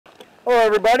Hello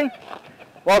everybody,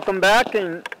 welcome back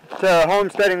to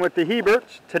Homesteading with the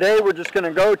Heberts. Today we're just going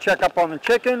to go check up on the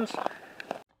chickens.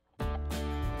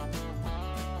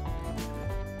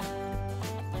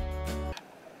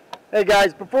 Hey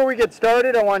guys, before we get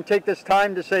started I want to take this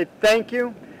time to say thank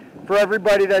you for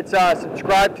everybody that's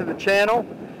subscribed to the channel.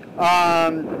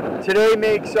 Today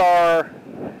makes our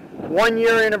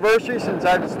 1-year anniversary since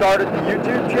I've started the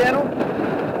YouTube channel.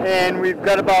 And we've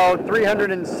got about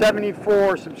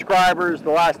 374 subscribers the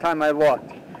last time I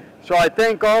looked. So I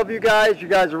thank all of you guys. You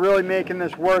guys are really making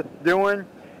this worth doing.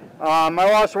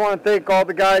 I also want to thank all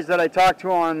the guys that I talked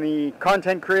to on the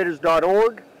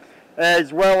contentcreators.org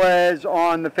as well as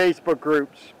on the Facebook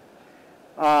groups.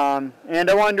 And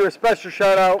I want to do a special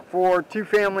shout out for Two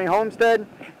Family Homestead,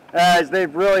 as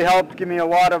they've really helped give me a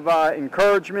lot of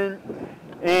encouragement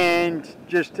and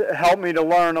just helped me to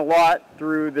learn a lot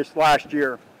through this last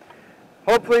year.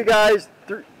 Hopefully guys,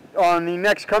 on the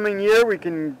next coming year we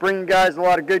can bring you guys a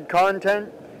lot of good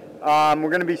content. We're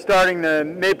going to be starting the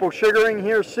maple sugaring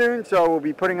here soon, so we'll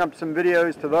be putting up some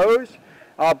videos to those.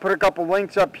 I'll put a couple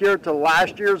links up here to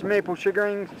last year's maple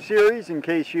sugaring series in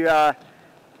case you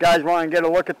guys want to get a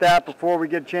look at that before we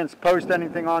get a chance to post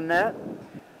anything on that.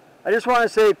 I just want to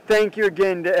say thank you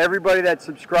again to everybody that's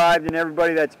subscribed and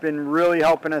everybody that's been really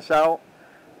helping us out.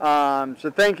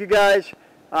 So thank you guys.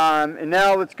 And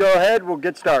now let's go ahead, we'll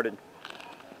get started.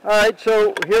 Alright,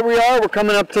 so here we are, we're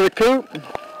coming up to the coop.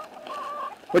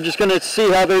 We're just going to see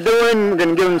how they're doing. We're going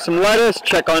to give them some lettuce,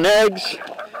 check on eggs.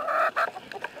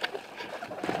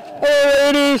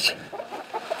 Hello ladies!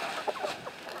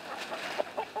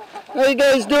 How you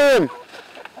guys doing?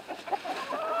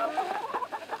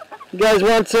 You guys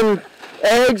want some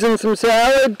eggs and some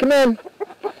salad? Come on.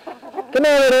 Come on,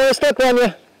 I don't want to step on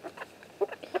you.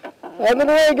 Out of the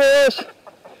way, girls.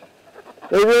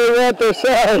 They really want their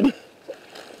salad.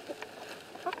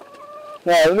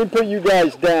 Alright, let me put you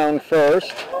guys down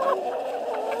first.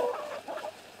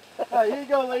 Alright, here you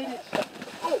go, ladies.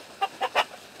 Oh.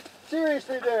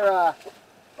 Seriously there,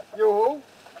 yo-ho.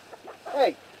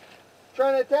 Hey,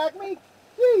 trying to attack me?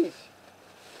 Jeez.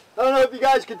 I don't know if you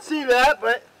guys could see that,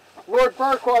 but Lord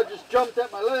Farquaad just jumped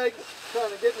at my legs,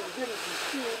 trying to get me to give me some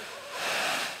speed.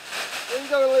 There you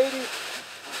go, ladies.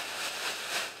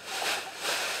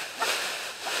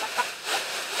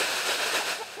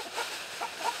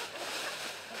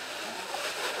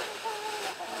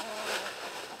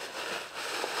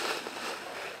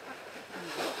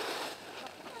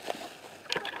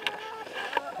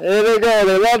 There they go,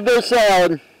 they love their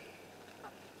salad.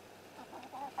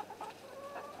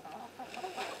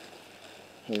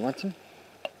 Hey, you want some?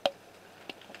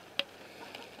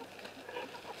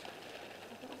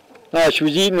 Oh, she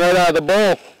was eating right out of the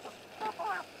bowl.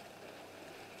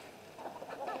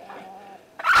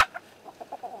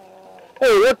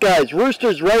 Hey, look guys,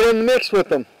 Rooster's right in the mix with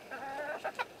them.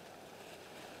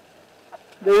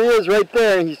 There he is right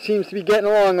there. He seems to be getting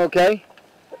along okay.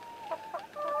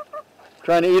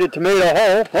 Trying to eat a tomato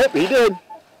whole. Oh, he did.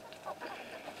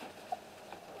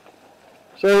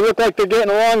 So they look like they're getting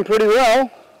along pretty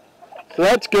well. So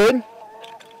that's good.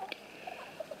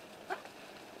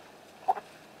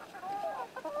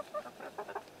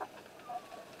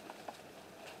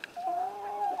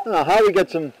 Oh, how we got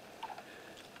some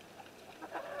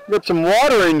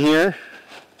water in here.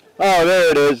 Oh,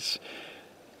 there it is.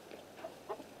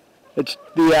 It's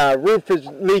the roof is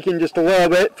leaking just a little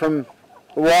bit from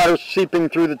the water seeping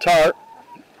through the tarp.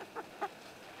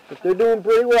 But they're doing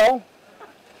pretty well.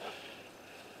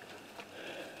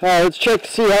 Alright, let's check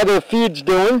to see how their feed's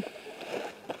doing.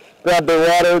 Grab their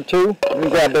water too. Let me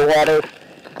grab their water.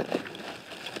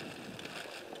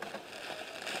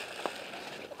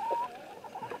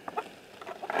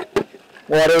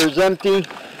 Water is empty.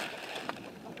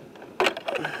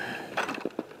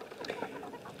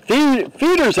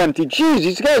 Feeder's empty. Jeez,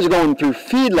 these guys are going through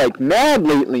feed like mad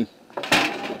lately.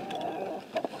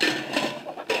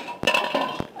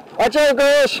 Watch out,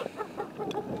 girls!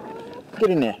 Get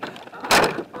in there.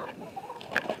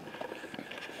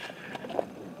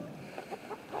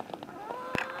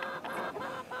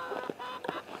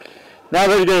 Now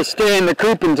they're going to stay in the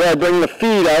coop until I bring the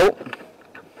feed out.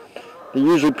 They're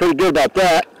usually pretty good about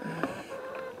that.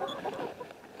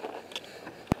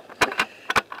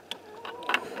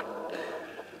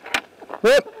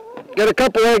 Yep, got a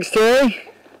couple eggs today.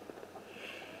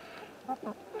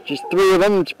 Just 3 of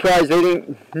them. I'm surprised they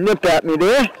didn't nip at me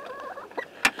there.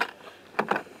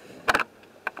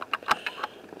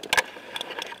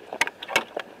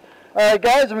 Alright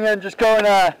guys, I'm going to just go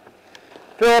and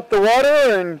fill up the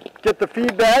water and get the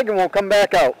feed bag and we'll come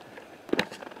back out.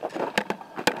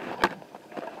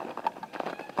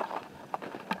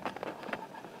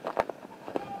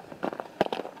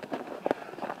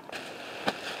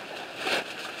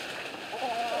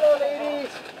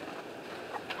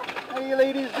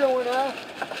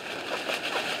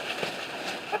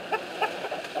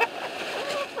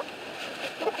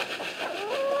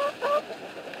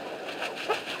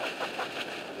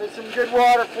 some good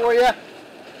water for you.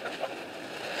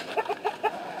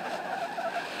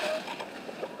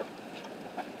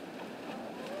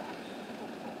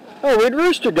 Oh, where'd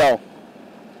Rooster go?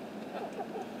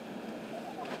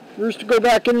 Rooster go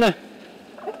back in the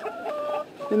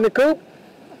coop?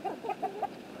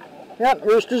 Yep,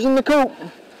 Rooster's in the coop.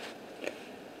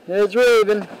 There's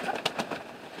Raven.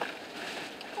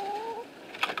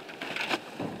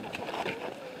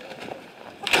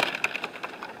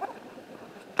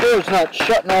 Door's not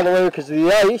shutting all the way because of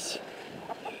the ice.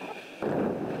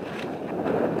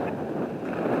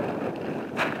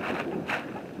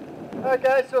 Alright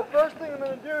guys, so first thing I'm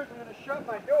going to do is I'm going to shut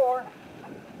my door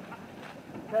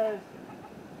because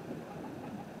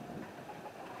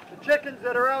the chickens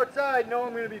that are outside know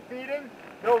I'm going to be feeding.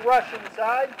 They'll rush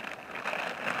inside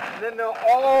and then they'll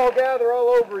all gather all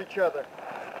over each other.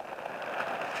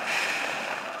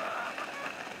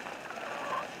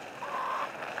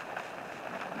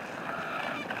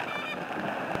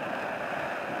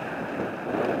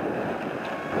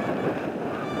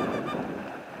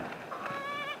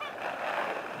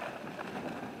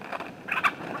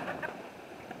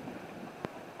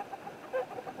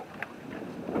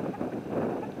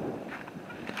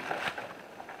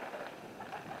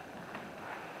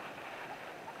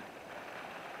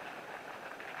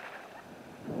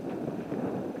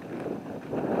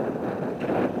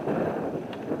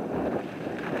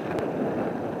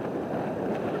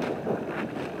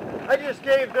 I just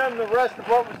gave them the rest of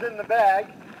what was in the bag.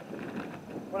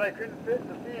 What I couldn't fit in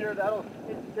the feeder, that'll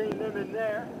contain them in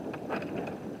there.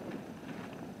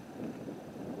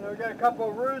 Now we got a couple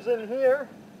of roos in here.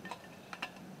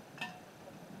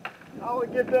 I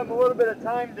would give them a little bit of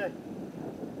time to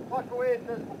pluck away at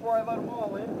this before I let them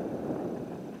all in.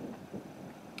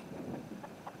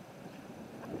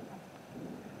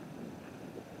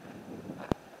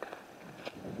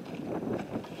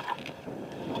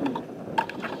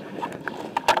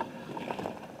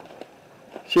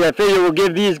 See, I figure we'll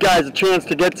give these guys a chance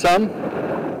to get some,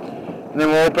 and then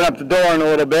we'll open up the door in a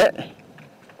little bit.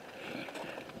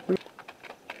 You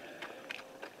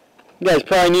guys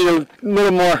probably need a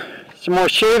little more, some more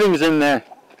shavings in there.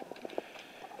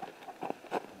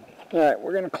 Alright,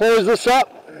 we're going to close this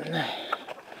up.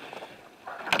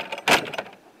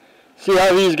 See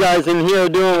how these guys in here are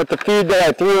doing with the feed that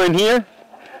I threw in here.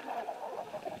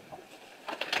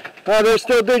 Oh, they're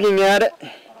still digging at it.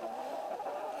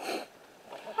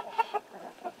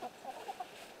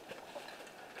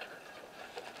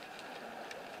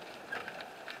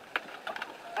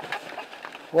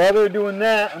 While they're doing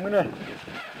that, I'm going to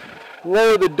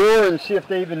lower the door and see if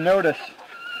they even notice.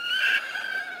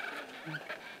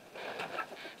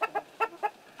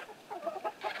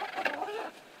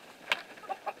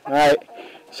 Alright,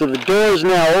 so the door is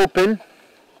now open.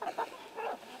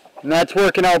 And that's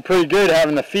working out pretty good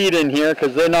having the feed in here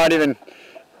because they're not even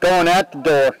going at the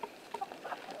door.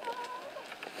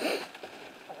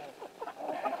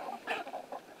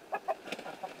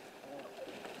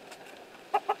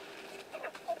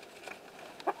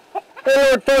 Hey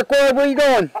Lord Farquhar, where are you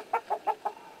going?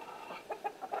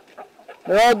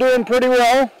 They're all doing pretty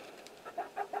well.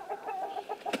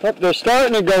 Oh, they're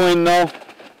starting to go in though.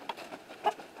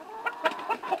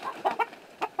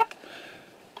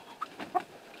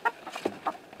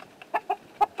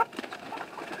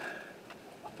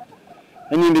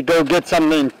 I need to go get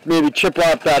something, maybe chip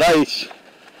off that ice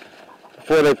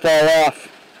before they fall off.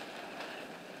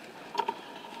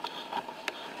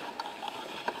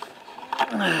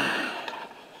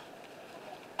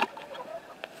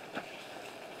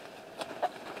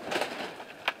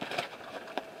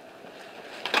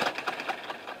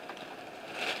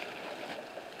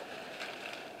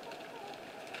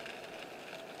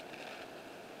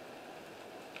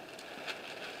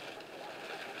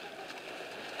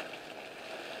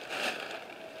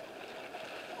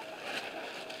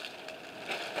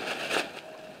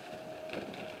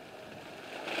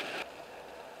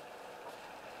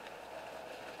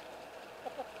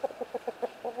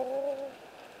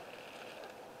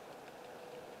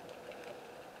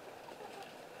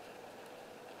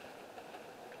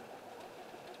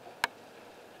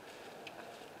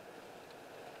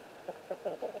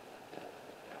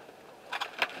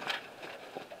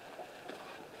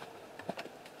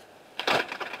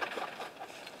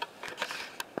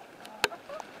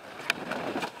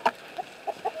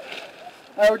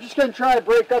 We're just going to try to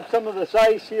break up some of this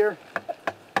ice here.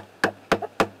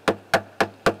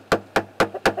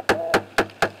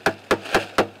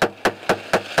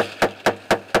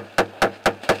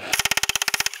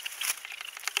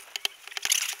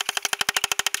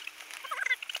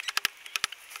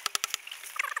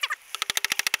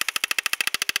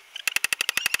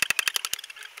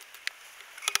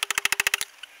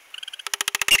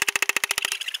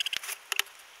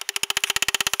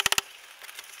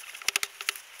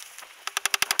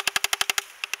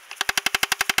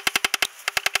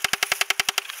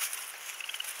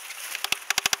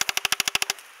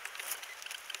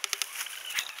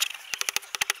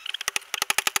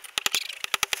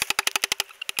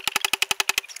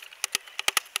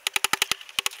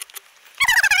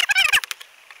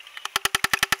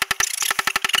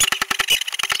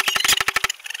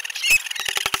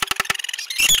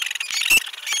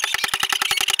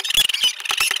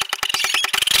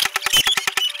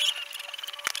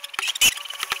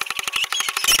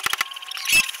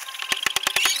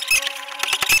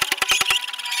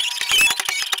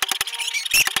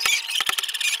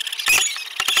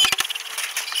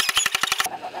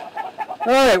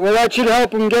 Alright, well that should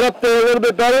help him get up there a little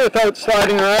bit better without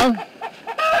sliding around.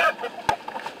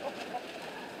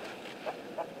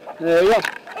 There you go.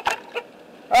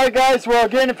 Alright guys, well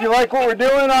again, if you like what we're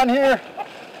doing on here,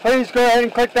 please go ahead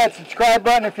and click that subscribe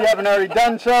button if you haven't already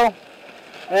done so.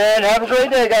 And have a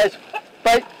great day guys.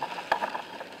 Bye.